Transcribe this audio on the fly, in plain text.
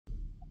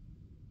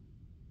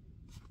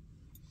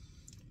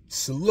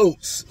Salute.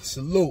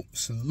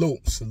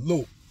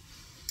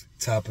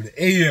 Top of the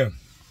AM.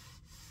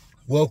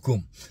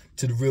 Welcome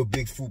to the Real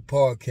Big Fruit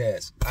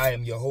Podcast. I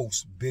am your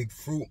host, Big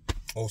Fruit,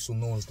 also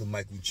known as the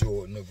Michael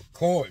Jordan of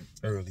recording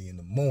early in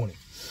the morning.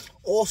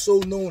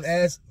 Also known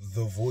as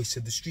the voice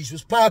of the streets.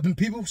 What's poppin',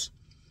 peoples?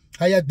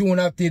 How y'all doing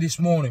out there this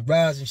morning?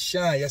 Rise and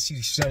shine. Y'all see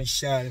the sun is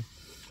shining.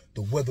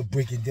 The weather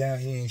breaking down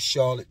here in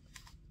Charlotte.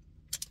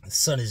 The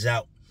sun is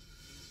out.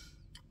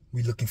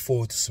 We looking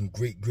forward to some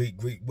great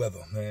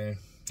weather, man.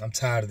 I'm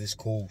tired of this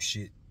cold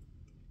shit.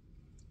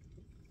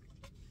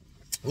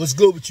 What's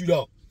good with you,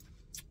 though?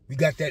 We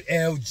got that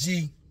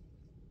LG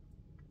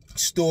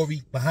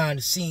story behind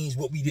the scenes,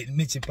 what we didn't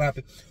mention,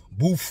 poppin'.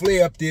 Boo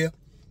Flair up there.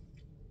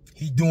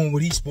 He doing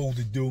what he's supposed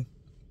to do.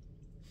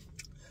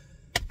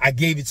 I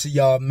gave it to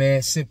y'all,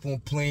 man. Simple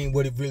and plain,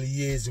 what it really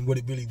is and what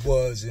it really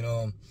was.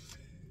 And,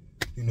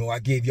 you know, I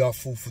gave y'all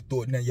food for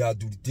thought. Now y'all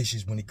do the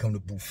dishes when it come to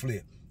Boo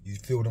Flair. You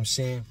feel what I'm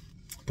saying?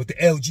 But the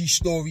LG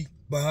story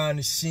behind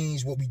the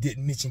scenes, what we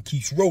didn't mention,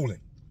 keeps rolling.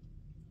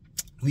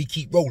 We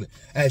keep rolling.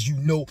 As you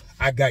know,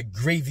 I got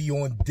Gravy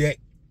on deck.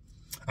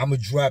 I'm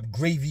going to drop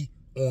Gravy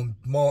on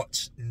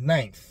March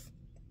 9th.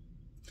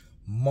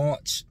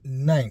 March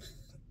 9th.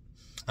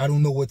 I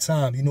don't know what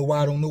time. You know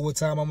why I don't know what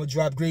time I'm going to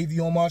drop Gravy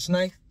on March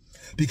 9th?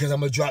 Because I'm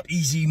going to drop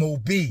Easy Mo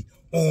B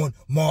on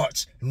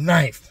March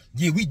 9th.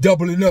 Yeah, we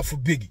doubling up for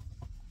Biggie.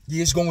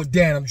 Yeah, it's going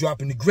down. I'm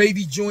dropping the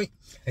Gravy joint,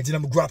 and then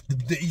I'm going to drop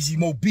the Easy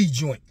Mo B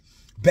joint.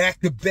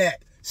 Back to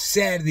back,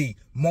 Saturday,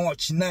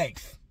 March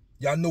 9th.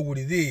 Y'all know what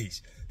it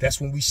is.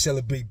 That's when we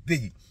celebrate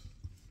Biggie.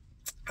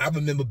 I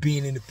remember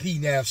being in the P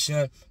now,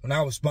 son, when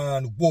I was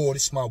behind the wall.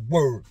 This is my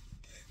word.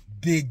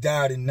 Big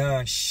died in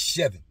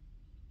 9/7.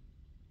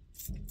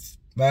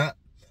 Right?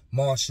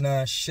 March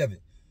 9/7.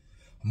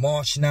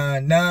 March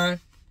 9/9,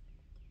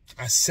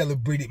 I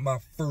celebrated my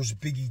first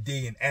Biggie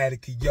day in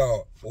Attica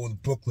Yard. All the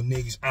Brooklyn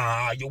niggas,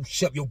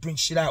 yo, bring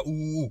shit out,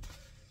 ooh.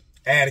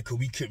 Attica,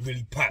 we couldn't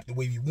really pop the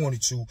way we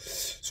wanted to.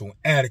 So in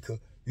Attica,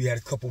 we had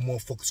a couple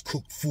motherfuckers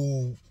cook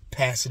food,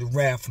 pass it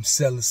around from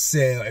cell to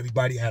cell.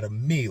 Everybody had a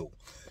meal.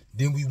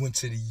 Then we went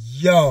to the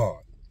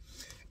yard.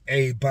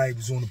 Everybody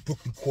was on the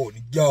Brooklyn court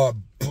in the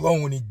yard,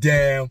 blowing it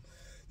down.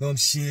 Know what I'm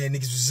saying?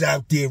 Niggas was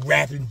out there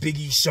rapping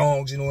Biggie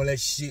songs and all that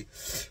shit.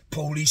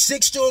 Police,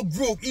 6-star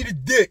group, eat a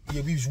dick.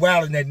 Yeah, we was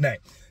wilding that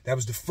night. That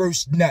was the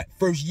first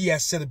year I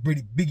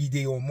celebrated Biggie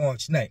Day on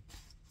March 9th.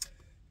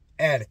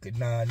 Attica,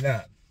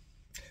 9/9.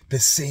 The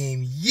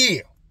same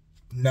year,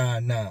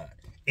 9/9,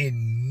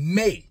 in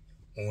May,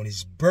 on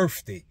his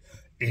birthday,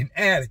 in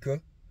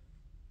Attica,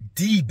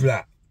 D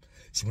Block.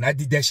 See, when I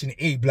did that shit in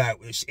A Block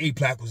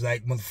was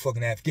like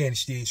motherfucking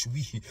Afghanistan, so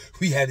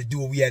we had to do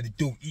what we had to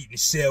do, eat in the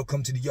cell,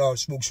 come to the yard,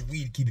 smoke some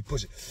weed, and keep it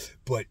pushing.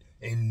 But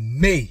in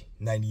May,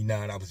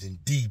 99, I was in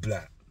D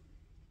Block.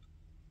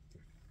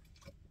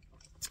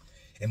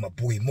 And my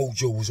boy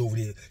Mojo was over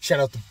there.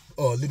 Shout out to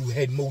Little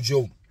Head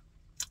Mojo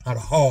out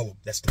of Harlem.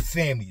 That's the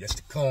family. That's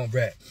the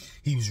comrade.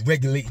 He was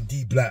regulating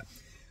D Block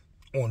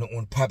on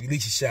the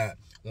population side.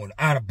 On the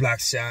honor block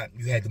side,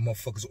 you had the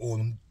motherfuckers, all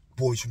them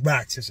boys from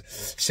Rochester.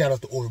 Shout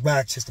out to all the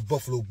Rochester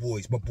Buffalo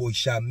boys. My boy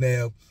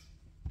Shamel,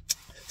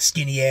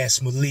 skinny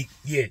ass Malik.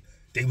 Yeah,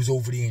 they was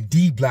over there in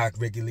D Block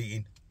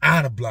regulating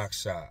honor block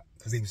side.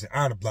 Because they was in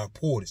honor block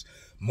porters.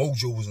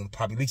 Mojo was on the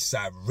population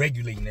side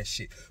regulating that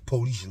shit.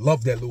 Police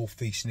love that little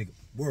face nigga.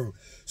 Word.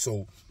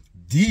 So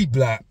D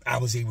Block, I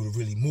was able to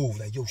really move.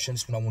 Like, yo, son,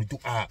 this is what I want to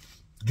do. I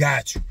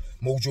got you.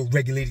 Mojo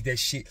regulated that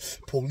shit.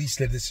 Police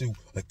led us to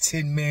a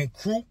 10-man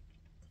crew.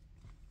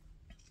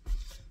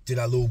 Did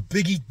our little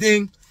Biggie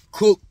thing.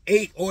 Cooked,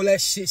 ate, all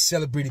that shit.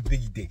 Celebrated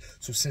Biggie Day.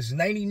 So since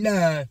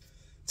 99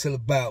 till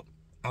about,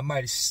 I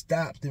might have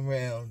stopped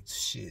around,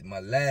 shit, my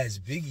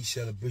last Biggie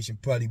celebration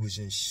probably was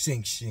in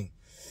Sing Sing.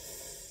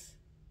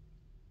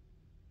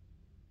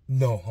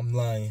 No, I'm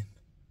lying.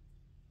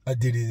 I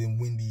did it in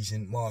Wendy's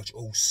in March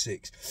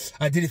 06.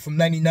 I did it from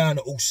 99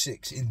 to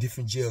 06 in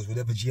different jails,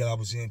 whatever jail I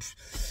was in.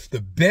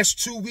 The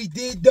best two we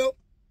did, though,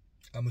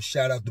 I'm going to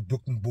shout out the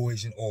Brooklyn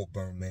boys in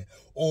Auburn, man.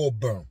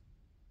 Auburn.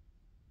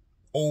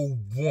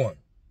 01.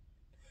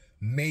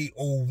 May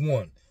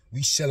 01.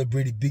 We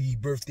celebrated Biggie's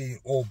birthday in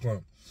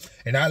Auburn.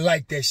 And I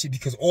like that shit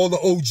because all the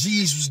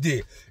OGs was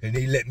there. And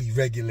they let me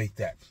regulate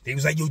that. They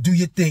was like, yo, do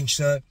your thing,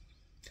 son.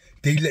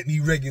 They let me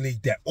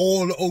regulate that.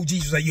 All the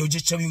OGs was like, yo,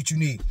 just tell me what you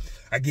need.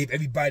 I gave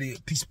everybody a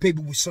piece of paper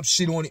with some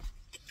shit on it.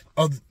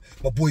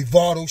 My boy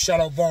Vardo, shout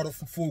out Vardo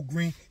from Full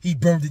Green. He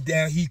burned it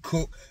down. He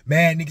cooked.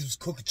 Man, niggas was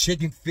cooking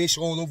chicken, fish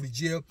all over the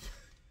jail.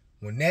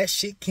 When that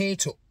shit came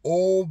to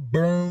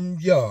Auburn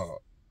Yard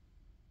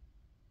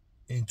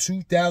in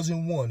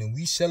 2001 and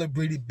we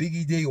celebrated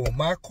Biggie Day on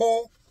my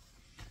call,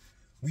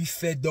 we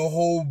fed the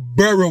whole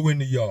borough in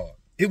the yard.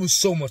 It was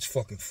so much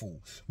fucking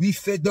food. We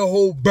fed the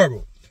whole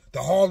borough.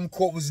 The Harlem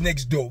court was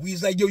next door. We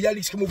was like, yo, y'all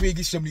need to come over here and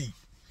get something to eat.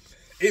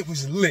 It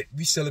was lit.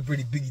 We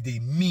celebrated Biggie Day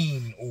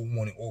mean in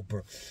 01 in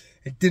Auburn.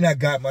 And then I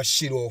got my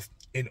shit off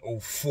in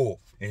 04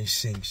 in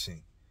Sing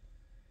Sing.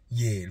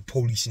 Yeah, the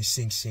police in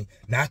Sing Sing.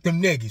 Not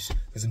them niggas,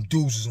 because them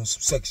dudes was on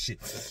some suck shit.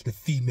 The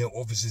female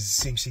officers in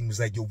Sing Sing was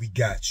like, yo, we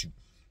got you.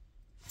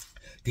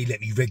 They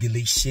let me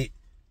regulate shit.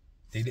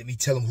 They let me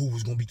tell them who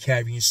was going to be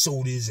carrying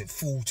sodas and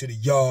food to the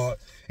yard.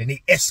 And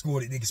they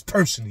escorted niggas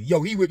personally.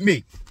 Yo, he with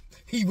me.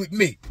 He with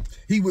me.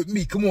 He with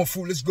me. Come on,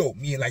 fool, let's go.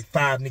 Me and like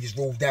 5 niggas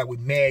rolled out with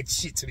mad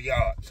shit to the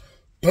yard.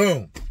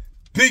 Boom.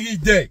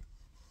 Biggie Day.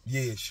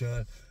 Yeah,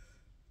 son.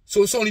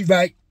 So it's only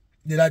right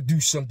that I do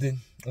something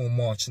on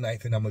March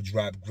 9th and I'm going to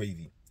drop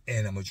Gravy.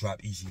 And I'm going to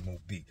drop Easy Mo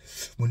B.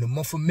 When the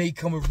month of May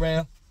come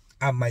around,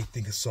 I might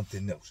think of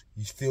something else.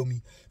 You feel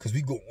me? Because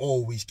we going to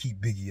always keep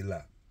Biggie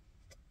alive.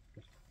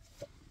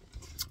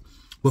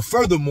 But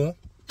furthermore,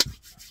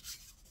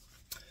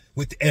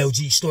 with the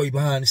LG story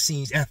behind the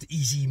scenes after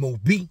Easy Mo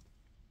B,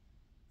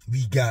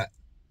 we got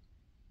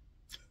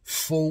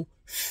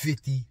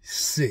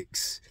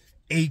 456,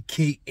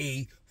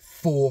 a.k.a.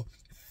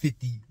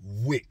 450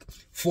 Wick.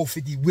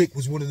 450 Wick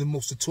was one of the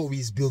most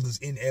notorious buildings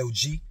in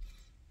LG.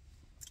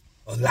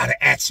 A lot of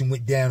action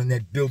went down in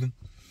that building.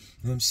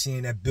 You know what I'm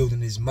saying? That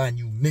building is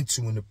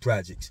monumental in the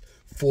projects.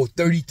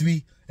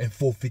 433 and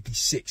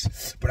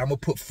 456. But I'm going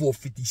to put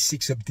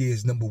 456 up there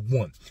as number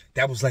 1.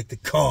 That was like the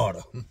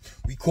Carter.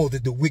 We called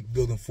it the Wick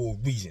building for a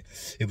reason.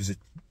 It was a...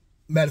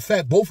 Matter of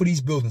fact, both of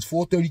these buildings,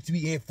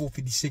 433 and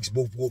 456,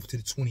 both go up to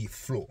the 20th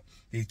floor.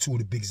 They're 2 of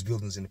the biggest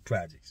buildings in the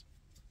projects.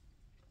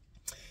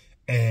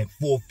 And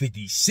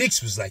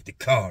 456 was like the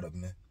Carter,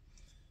 man.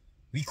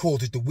 We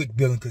called it the Wick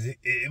building because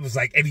it was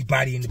like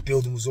everybody in the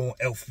building was on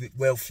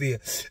welfare.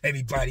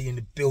 Everybody in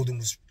the building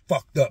was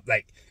fucked up.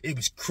 Like, it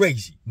was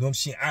crazy. You know what I'm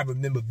saying? I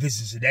remember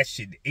visits of that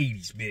shit in the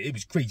 80s, man. It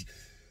was crazy.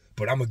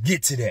 But I'm going to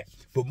get to that.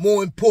 But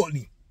more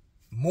importantly,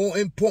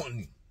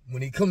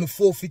 when it come to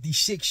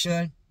 456,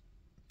 son,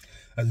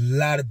 a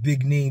lot of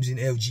big names in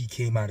LG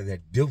came out of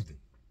that building.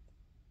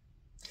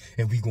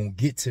 And we going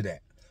to get to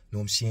that. You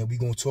know what I'm saying? We're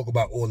going to talk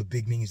about all the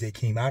big names that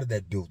came out of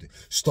that building.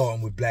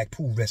 Starting with Black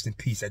Pool, rest in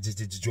peace. I just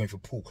did the joint for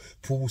Pool.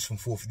 Pool was from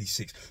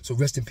 456. So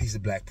rest in peace to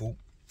Black Pool.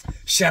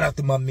 Shout out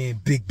to my man,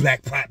 Big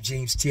Black Pop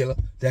James Taylor.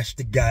 That's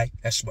the guy.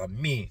 That's my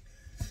man. You know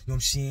what I'm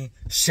saying?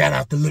 Shout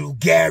out to Little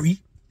Gary. You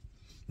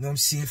know what I'm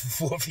saying? For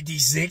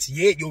 456.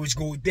 Yeah, yo, it's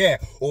going down.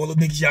 All the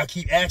niggas y'all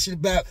keep asking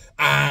about.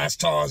 Oz,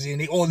 Tarzan,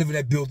 they all live in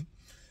that building.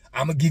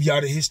 I'm going to give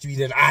y'all the history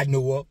that I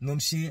know of. You know what I'm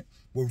saying?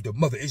 Word the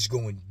mother, it's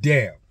going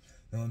down.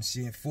 You know what I'm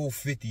saying?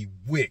 450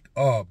 Wick.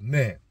 Oh,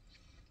 man.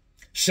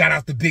 Shout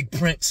out to Big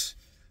Prince.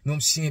 You know what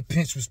I'm saying?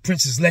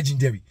 Prince is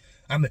legendary.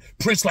 I mean,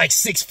 Prince like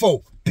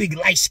 6'4", big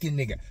light-skinned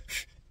nigga.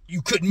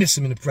 You couldn't miss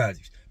him in the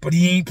projects. But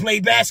he ain't play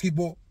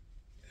basketball.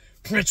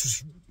 Prince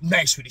was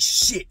nice with his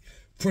shit.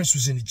 Prince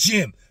was in the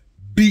gym,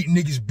 beating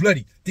niggas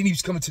bloody. Then he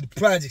was coming to the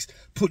projects,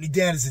 putting it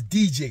down as a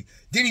DJ.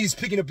 Then he was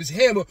picking up his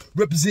hammer,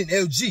 representing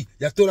LG.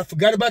 Y'all thought I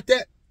forgot about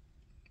that?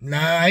 Nah,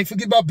 I ain't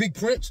forget about Big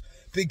Prince.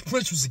 Big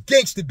Prince was a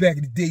gangster back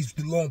in the days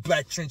with the long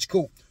black trench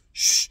coat.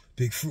 Shh,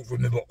 Big Fruit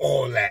remember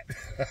all that.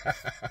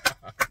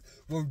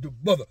 Word to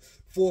mother.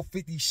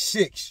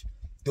 456,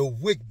 the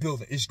Wick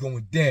building is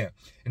going down.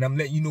 And I'm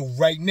letting you know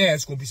right now,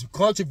 it's going to be some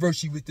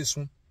controversy with this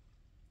one.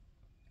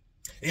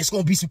 It's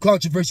going to be some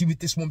controversy with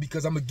this one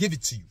because I'm going to give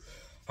it to you.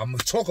 I'm going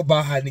to talk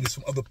about how niggas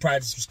from other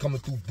projects was coming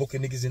through,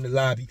 booking niggas in the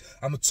lobby.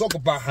 I'm going to talk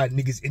about how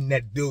niggas in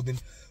that building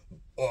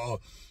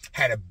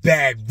had a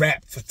bad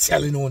rap for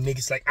telling on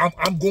niggas. Like,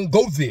 I'm going to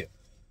go there.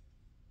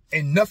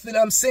 And nothing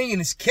I'm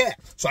saying is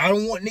cap. So I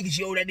don't want niggas,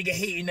 yo, that nigga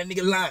hating, that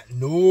nigga lying.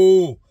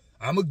 No.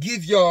 I'm going to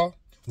give y'all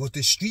what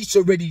the streets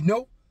already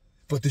know,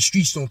 but the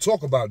streets don't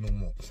talk about no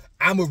more.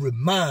 I'm going to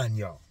remind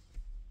y'all.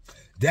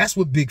 That's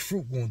what Big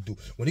Fruit going to do.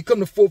 When it come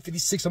to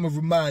 456, I'm going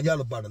to remind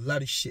y'all about a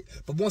lot of shit.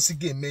 But once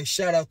again, man,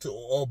 shout out to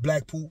all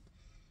Black Pool.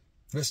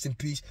 Rest in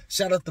peace.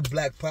 Shout out to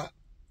Black Pop.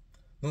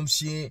 Know what I'm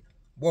saying?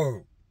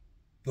 Word.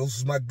 Those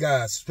was my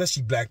guys,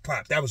 especially Black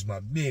Pop. That was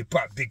my man,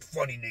 Pop, big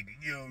funny nigga.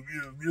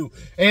 Yo.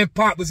 And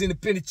Pop was in the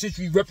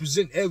penitentiary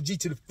representing LG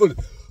to the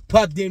fullest.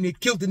 Pop damn near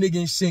killed the nigga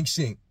in Sing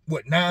Sing.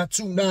 What,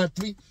 9-2,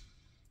 9-3?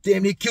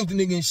 Damn near killed the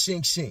nigga in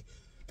Sing Sing.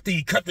 Then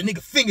he cut the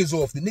nigga fingers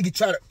off. The nigga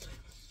tried to...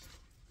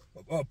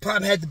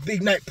 Pop had the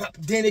big night. Pop,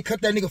 damn, they cut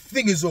that nigga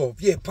fingers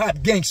off. Yeah,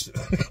 Pop gangster.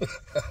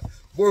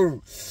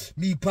 Word.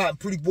 Me, Pop, and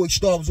Pretty Boy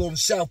Star was over in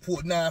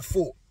Southport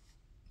 9-4.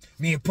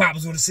 Me and Pop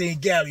was on the same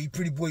gallery.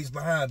 Pretty Boy was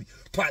behind me.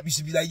 Pop used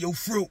to be like, yo,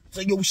 Fruit. It's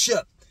like, yo, what's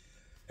up?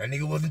 That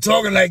nigga wasn't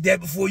talking like that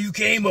before you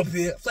came up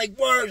here. It's like,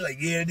 word. Like,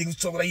 yeah, that nigga was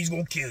talking like he's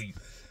gonna kill you.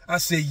 I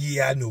said,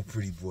 yeah, I know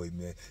Pretty Boy,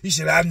 man. He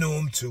said, I know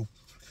him too.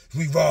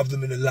 We robbed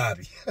him in the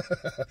lobby.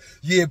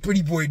 Yeah,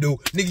 Pretty Boy, though.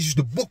 Niggas used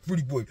to book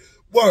Pretty Boy.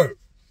 Word.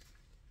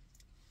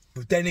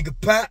 But that nigga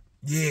Pop,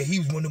 yeah, he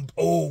was one of them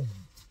old,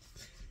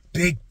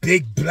 big,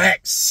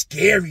 black,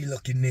 scary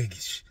looking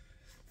niggas.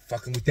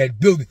 Fucking with that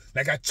building.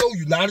 Like I told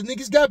you, a lot of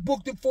niggas got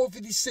booked in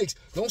 456.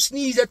 Don't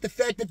sneeze at the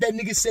fact that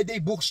nigga said they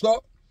booked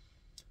stuff.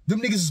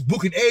 Them niggas is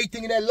booking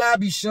everything in that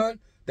lobby, son.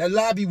 That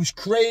lobby was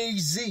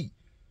crazy.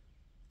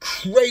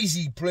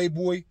 Crazy,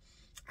 Playboy.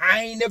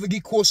 I ain't never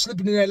get caught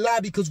slipping in that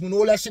lobby because when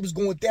all that shit was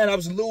going down, I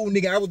was a little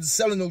nigga. I wasn't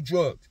selling no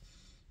drugs.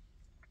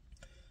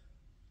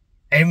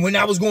 And when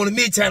I was going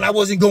to Midtown, I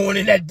wasn't going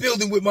in that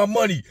building with my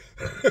money.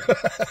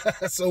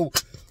 So,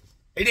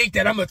 it ain't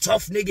that I'm a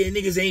tough nigga and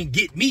niggas ain't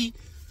get me.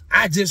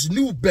 I just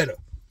knew better.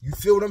 You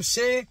feel what I'm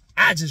saying?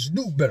 I just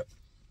knew better.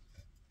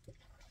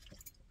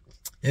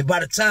 And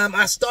by the time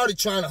I started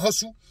trying to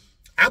hustle,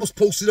 I was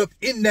posted up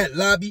in that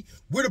lobby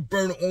with a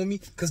burner on me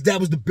because that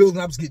was the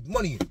building I was getting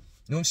money in. You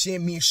know what I'm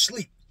saying? Me and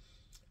Sleep.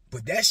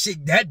 But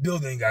that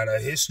building got a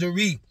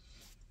history.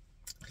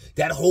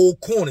 That whole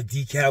corner,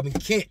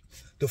 DeKalb Kent,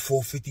 the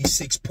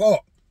 456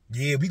 Park.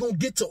 Yeah, we gonna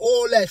get to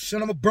all that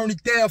shit. I'm gonna burn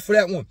it down for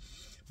that one.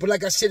 But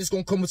like I said, it's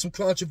gonna come with some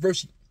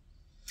controversy.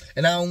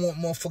 And I don't want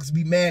motherfuckers to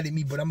be mad at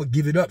me, but I'm gonna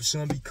give it up,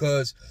 son,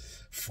 because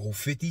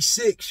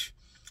 456,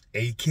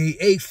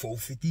 aka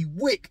 450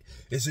 Wick,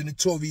 is a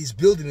notorious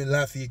building in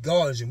Lafayette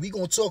Gardens, and we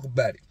gonna talk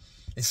about it.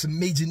 And some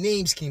major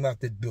names came out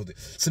that building.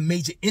 Some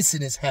major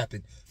incidents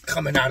happened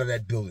coming out of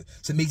that building.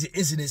 Some major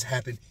incidents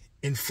happened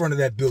in front of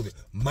that building.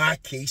 My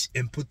case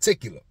in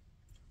particular,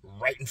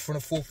 right in front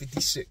of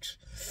 456.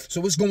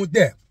 So it's going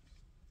down.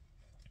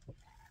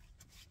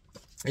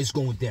 It's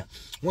going down.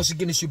 Once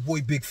again, it's your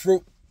boy Big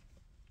Fruit.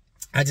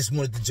 I just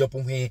wanted to jump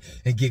on here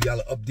and give y'all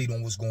an update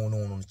on what's going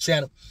on the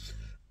channel.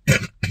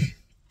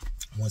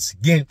 Once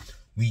again,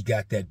 we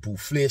got that Boo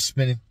Flare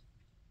spinning.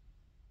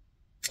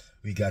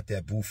 We got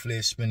that Boo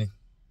Flare spinning.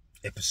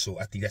 Episode,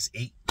 I think that's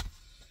 8.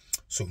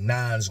 So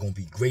 9 is going to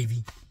be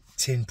Gravy.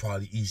 10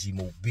 probably Easy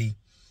Mo B.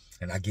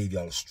 And I gave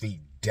y'all a straight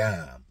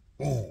dime.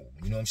 Oh,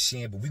 you know what I'm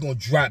saying? But we're going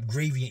to drop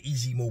Gravy and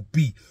Easy Mo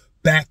B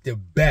back to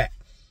back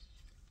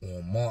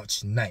on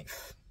March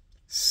 9th,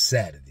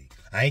 Saturday.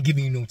 I ain't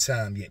giving you no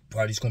time yet.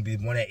 Probably it's going to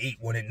be one at 8,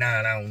 one at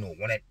 9. I don't know.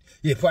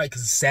 Yeah, probably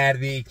because it's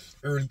Saturday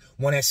early.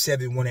 One at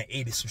 7, one at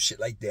 8 or some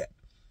shit like that.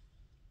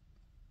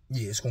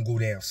 Yeah, it's going to go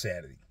down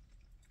Saturday.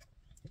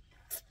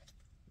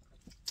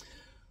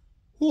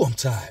 Ooh, I'm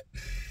tired.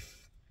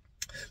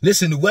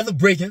 Listen, the weather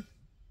breaking.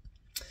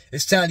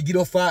 It's time to get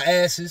off our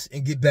asses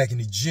and get back in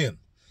the gym.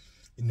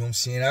 You know what I'm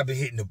saying? I've been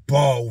hitting the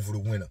ball over the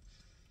winter.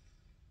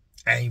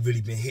 I ain't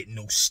really been hitting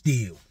no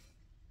steel.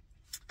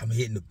 I've been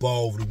hitting the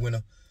ball over the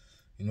winter.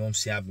 You know what I'm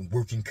saying? I've been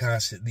working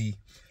constantly.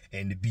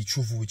 And to be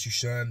truthful with you,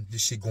 son,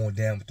 this shit going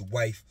down with the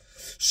wife.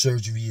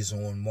 Surgery is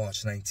on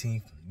March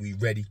 19th. We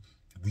ready.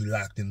 We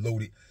locked and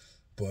loaded.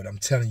 But I'm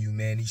telling you,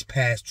 man, these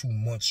past 2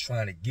 months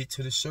trying to get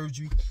to the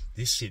surgery,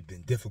 this shit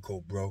been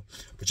difficult, bro.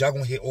 But y'all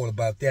gonna hear all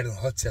about that in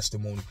her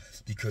testimony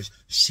because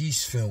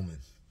she's filming.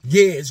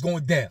 Yeah, it's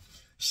going down.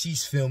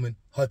 She's filming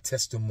her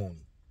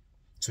testimony.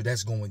 So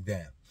that's going down.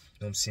 You know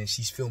what I'm saying?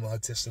 She's filming her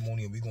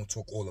testimony and we're gonna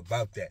talk all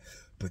about that.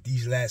 But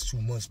these last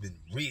 2 months been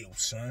real,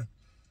 son.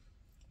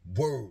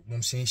 Word, you know what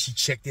I'm saying? She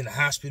checked in the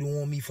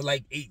hospital on me for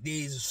like 8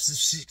 days or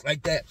shit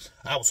like that.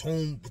 I was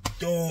home with the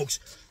dogs.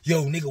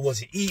 Yo, nigga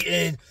wasn't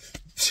eating.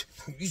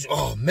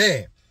 Oh,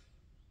 man.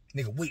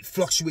 Nigga, weight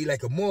fluctuate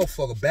like a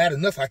motherfucker. Bad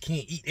enough I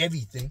can't eat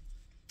everything.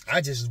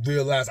 I just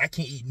realized I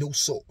can't eat no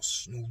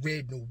sauce. No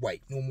red, no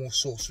white. No more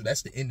sauce. So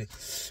that's the end of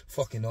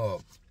fucking,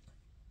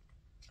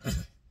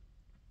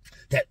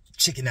 that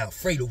chicken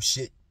Alfredo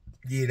shit.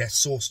 Yeah, that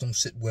sauce don't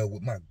sit well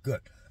with my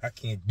gut. I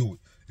can't do it.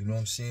 You know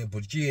what I'm saying?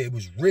 But yeah, it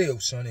was real,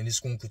 son, and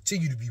it's going to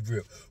continue to be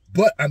real.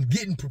 But I'm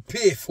getting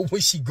prepared for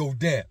when she go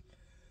down.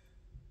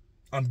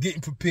 I'm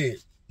getting prepared.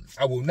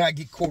 I will not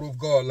get caught off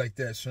guard like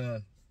that,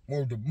 son.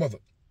 Word to mother.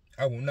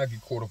 I will not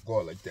get caught off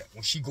guard like that.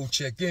 When she go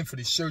check in for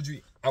the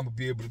surgery, I'm going to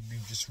be able to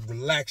just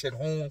relax at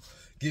home,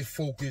 get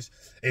focused,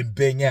 and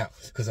bang out.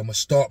 Because I'm going to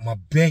start my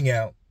bang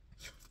out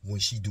when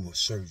she do a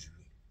surgery.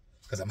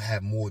 Because I'm going to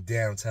have more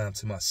downtime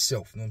to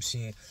myself. You know what I'm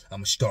saying? I'm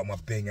going to start my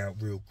bang out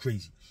real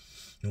crazy.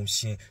 You know what I'm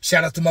saying?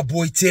 Shout out to my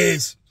boy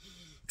Tiz.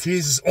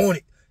 Tiz is on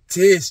it.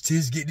 Tiz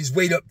getting his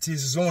weight up.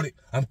 Tiz is on it.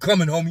 I'm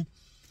coming, homie.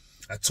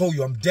 I told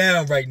you I'm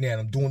down right now.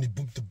 I'm doing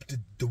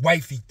the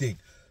wifey thing.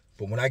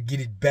 But when I get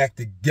it back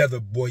together,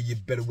 boy, you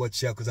better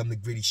watch out because I'm the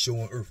greatest show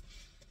on earth.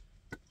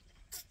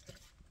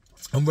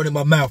 I'm running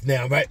my mouth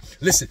now, right?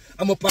 Listen,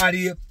 I'm up out of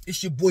here.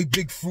 It's your boy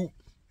Big Fruit,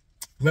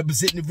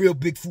 representing the Real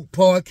Big Fruit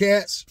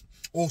Podcast,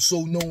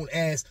 also known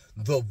as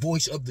the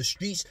voice of the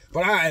streets.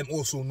 But I am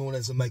also known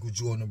as a Michael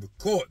Jordan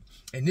Record.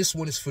 And this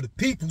one is for the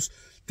peoples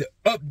to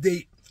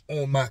update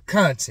on my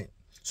content.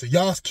 So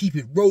y'all keep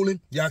it rolling.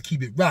 Y'all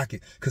keep it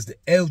rocking. Because the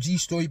LG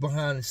story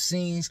behind the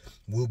scenes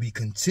will be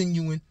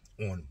continuing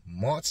on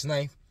March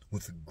 9th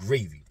with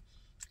Gravy.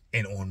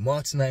 And on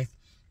March 9th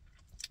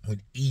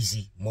with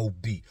Easy Mo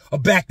B. A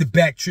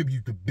back-to-back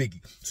tribute to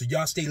Biggie. So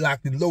y'all stay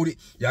locked and loaded.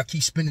 Y'all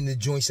keep spinning the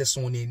joints that's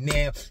on there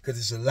now. Because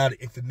there's a lot of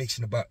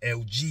information about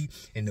LG.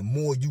 And the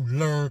more you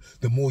learn,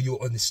 the more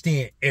you'll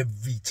understand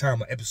every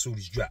time an episode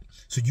is dropped.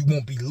 So you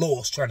won't be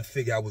lost trying to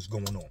figure out what's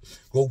going on.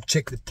 Go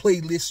check the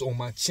playlist on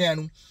my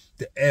channel.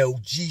 The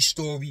LG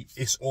story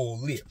is all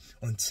lit.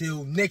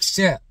 Until next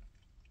time,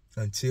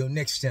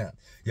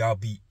 y'all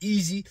be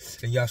easy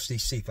and y'all stay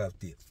safe out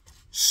there.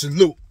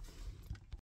 Salute.